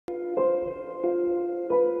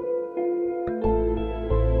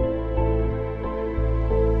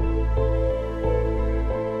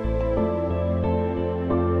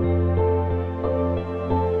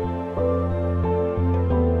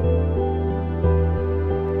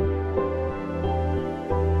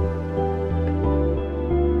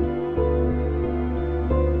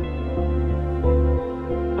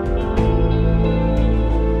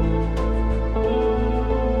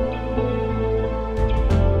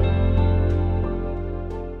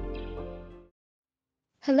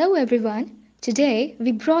Hello everyone. Today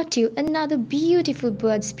we brought you another beautiful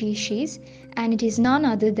bird species, and it is none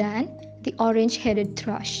other than the orange-headed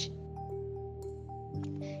thrush.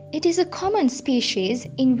 It is a common species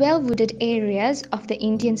in well-wooded areas of the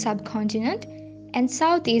Indian subcontinent and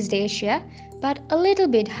Southeast Asia, but a little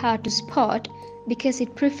bit hard to spot because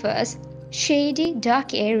it prefers shady,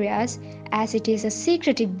 dark areas as it is a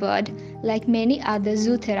secretive bird like many other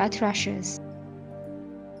zoothera thrushes.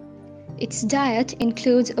 Its diet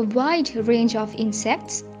includes a wide range of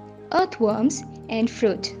insects, earthworms, and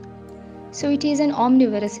fruit. So it is an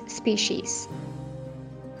omnivorous species.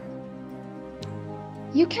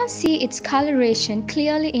 You can see its coloration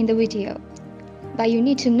clearly in the video, but you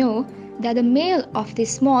need to know that the male of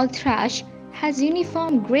this small thrush has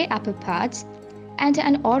uniform grey upperparts and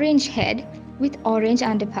an orange head with orange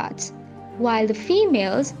underparts, while the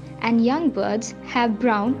females and young birds have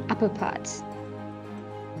brown upperparts.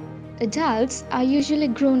 Adults are usually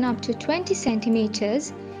grown up to 20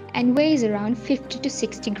 centimeters and weighs around 50 to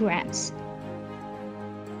 60 grams.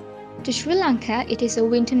 To Sri Lanka, it is a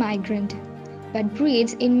winter migrant, but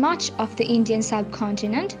breeds in much of the Indian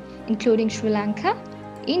subcontinent, including Sri Lanka,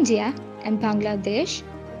 India, and Bangladesh,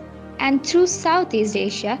 and through Southeast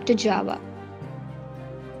Asia to Java.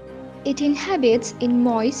 It inhabits in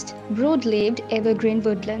moist, broad-leaved evergreen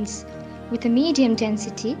woodlands with a medium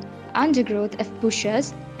density undergrowth of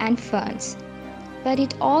bushes and ferns, but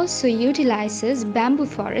it also utilizes bamboo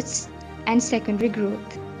forests and secondary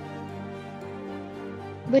growth.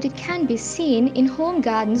 But it can be seen in home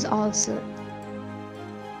gardens also.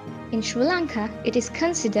 In Sri Lanka, it is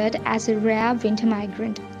considered as a rare winter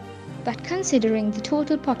migrant, but considering the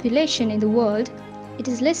total population in the world, it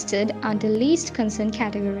is listed under least concern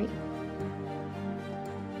category.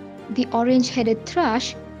 The orange-headed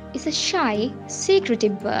thrush is a shy,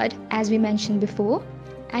 secretive bird, as we mentioned before,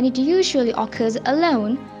 and it usually occurs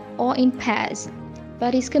alone or in pairs,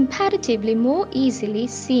 but is comparatively more easily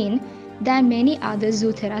seen than many other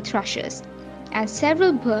zoothera thrushes, and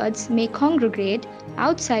several birds may congregate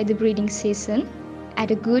outside the breeding season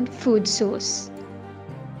at a good food source.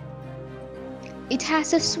 It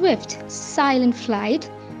has a swift, silent flight,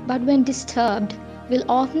 but when disturbed, will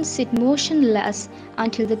often sit motionless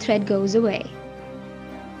until the threat goes away.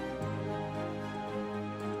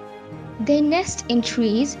 They nest in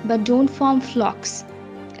trees but don't form flocks.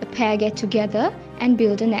 A pair get together and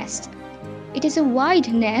build a nest. It is a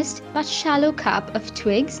wide nest but shallow cup of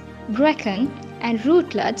twigs, bracken, and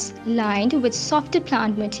rootlets lined with softer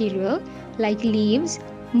plant material like leaves,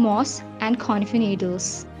 moss, and conifer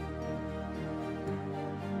needles.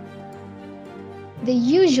 They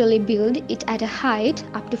usually build it at a height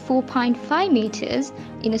up to 4.5 meters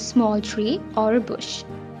in a small tree or a bush.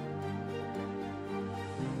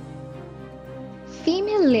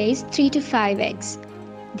 Female lays 3 to 5 eggs.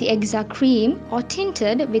 The eggs are cream or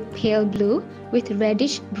tinted with pale blue with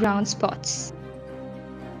reddish-brown spots.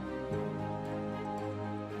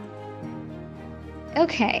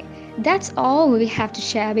 Okay, that's all we have to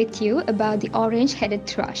share with you about the orange-headed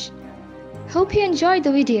thrush. Hope you enjoyed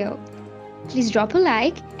the video. Please drop a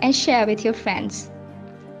like and share with your friends.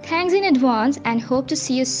 Thanks in advance and hope to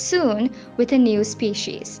see you soon with a new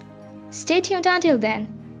species. Stay tuned until then.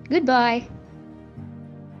 Goodbye.